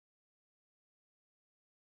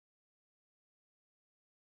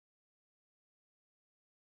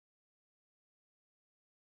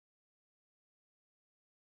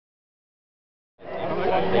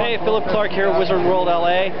Hey, Philip Clark here at Wizard World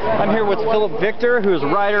LA. I'm here with Philip Victor, who's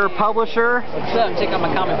writer, publisher. What's up? Check out my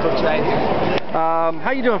comic books right here.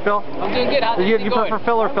 How you doing, Phil? I'm doing good. How's you it going? prefer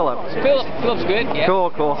Phil or Philip? Philip's good, yeah.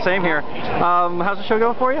 Cool. Same here. How's the show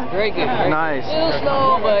going for you? Very good. Nice. A little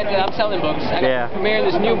slow, but I'm selling books. I got premiere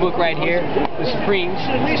this new book right here, The Springs.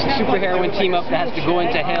 Superheroine team up that has to go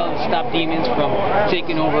into hell and stop demons from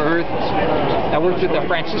taking over Earth. I worked with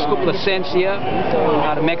Francisco Plasencia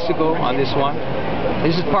out of Mexico on this one.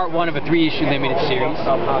 This is part one of a 3-issue limited series.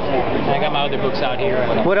 And I got my other books out here.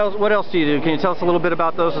 What else do you do? Can you tell us a little bit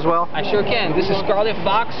about those as well? I sure can. This is Scarlet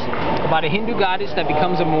Fox, about a Hindu goddess that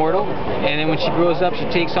becomes immortal, and then when she grows up, she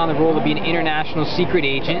takes on the role of being an international secret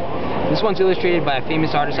agent. This one's illustrated by a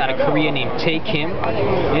famous artist out of Korea named Tae Kim.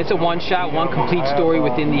 And it's a one-shot, one complete story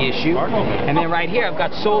within the issue. And then right here, I've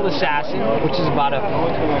got Soul Assassin, which is about a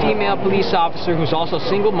female police officer who's also a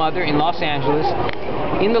single mother in Los Angeles.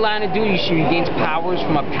 In the line of duty, she regains powers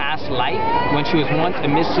from a past life when she was once a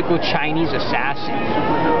mystical Chinese assassin.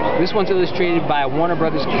 This one's illustrated by Warner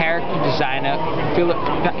Brothers character designer Philip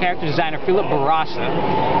Barraza,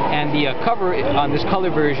 and the cover on this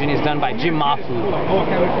color version is done by Jim Mahfood.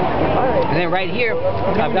 And then right here,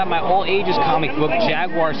 I've got my all-ages comic book,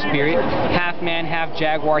 Jaguar Spirit, half man, half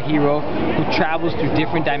jaguar hero who travels through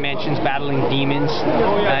different dimensions battling demons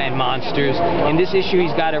and monsters. In this issue,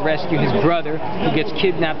 he's got to rescue his brother who gets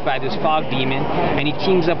kidnapped by this fog demon, and he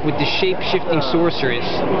teams up with the shape-shifting sorceress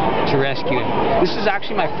to rescue him. This is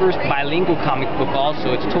actually my first bilingual comic book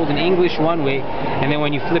also. It's told in English one way, and then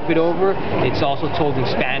when you flip it over, it's also told in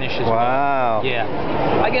Spanish as well. Wow. Yeah.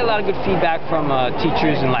 I get a lot of good feedback from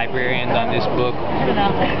teachers and librarians on this book.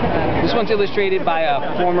 This one's illustrated by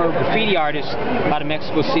a former graffiti artist out of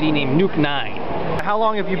Mexico City named Nuke 9. How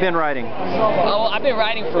long have you been writing? Oh, I've been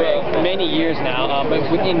writing for many years now, but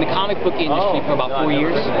in the comic book industry for about 4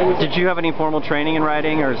 years. Did you have any formal training in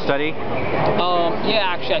writing or study?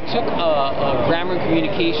 Yeah, actually, I took a grammar and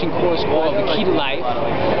communication course called The Key to Life,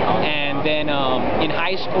 and then in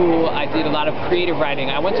high school, I did a lot of creative writing.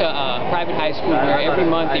 I went to a private high school where every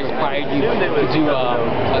month they required you to do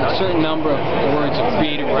a certain number of words of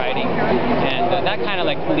creative writing, and that kind of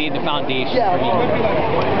like laid the foundation for me.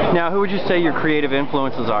 Now, who would you say your creative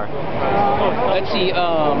influences are? Let's see,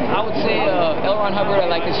 I would say L. Ron Hubbard. I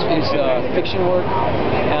like his fiction work,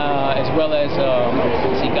 as well as,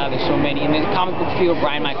 let's see, God, there's so many. In the comic book field,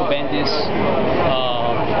 Brian Michael Bendis,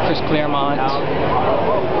 Chris Claremont.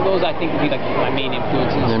 Those, I think, would be like my main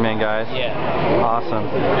influences. Your main guys? Yeah. Awesome.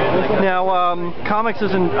 Now, comics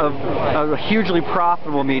isn't a hugely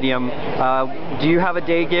profitable medium. Do you have a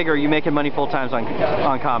day gig, or are you making money full-time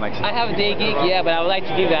on comics? I have a day gig, yeah, but I would like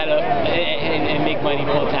to give that up and make money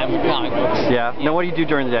full-time with comic books. Yeah. Now, what do you do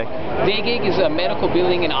during the day? Day gig is medical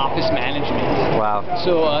billing and office management. Wow.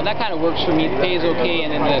 So that kind of works for me. The pay is okay,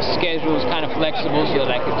 and then the schedule is kind of flexible so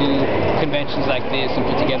that I could do conventions like this and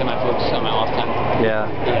put together my books on my off time.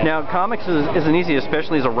 Yeah. Now, comics isn't easy,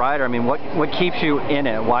 especially as a writer. I mean, what keeps you in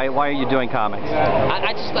it? Why are you doing comics?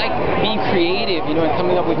 I just like being creative, you know, and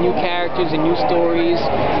coming up with new characters and new stories,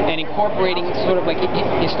 and incorporating sort of like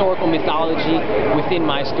historical mythology within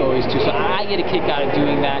my stories too. So I get a kick out of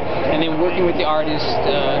doing that, and then working with the artists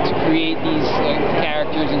to create these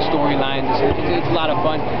characters and storylines. It's a lot of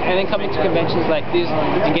fun. And then coming to conventions like this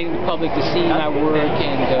and getting the public to see my work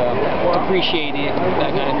and to appreciate it,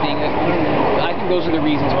 that kind of thing. I think those are the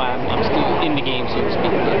reasons why I'm still in the game, so to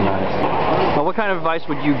speak. Nice. Well, what kind of advice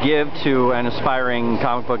would you give to an aspiring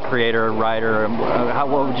comic book creator, writer?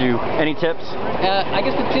 What would you? Any tips? I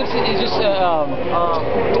guess the tips is just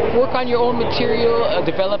work on your own material,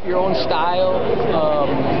 develop your own style,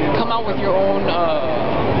 come out with your own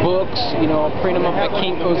books, you know, print them up at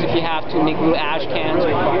Kinko's if you have to, make little ash cans,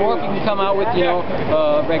 or if you can come out with, you know,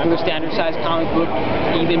 regular standard size comic book,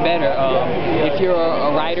 even better. If you're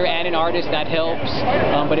a writer and an artist, that helps,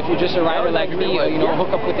 but if you're just a writer like me, you know, hook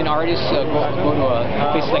up with an artist, go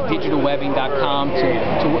to places like digitalwebbing.com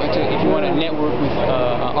if you want to network with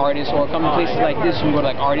artists, or come to places like this, you can go to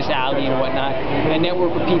like Artist Alley and whatnot, and network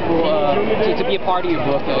with people to be a part of your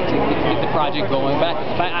book, to get the project going. But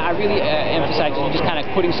I really emphasize just kind of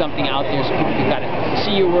putting something out there so people can kind of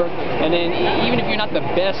see your work, and then even if you're not the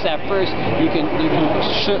best at first, you can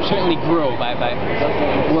certainly grow by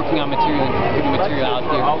working on material and putting material out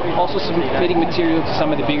there. Also submitting material to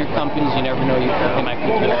some of the bigger companies. You never know, they might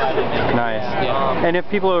pick you up. Nice. Yeah. And if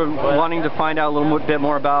people are wanting to find out a little bit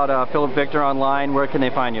more about Philip Victor online, where can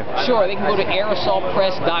they find you? Sure, they can go to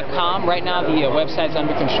aerosolpress.com. Right now the website's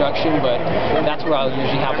under construction, but that's where I'll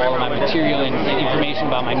usually have all of my material and information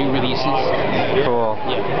about my new releases. Cool.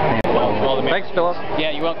 Yeah. Thanks, Philip.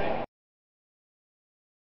 Yeah, you're welcome.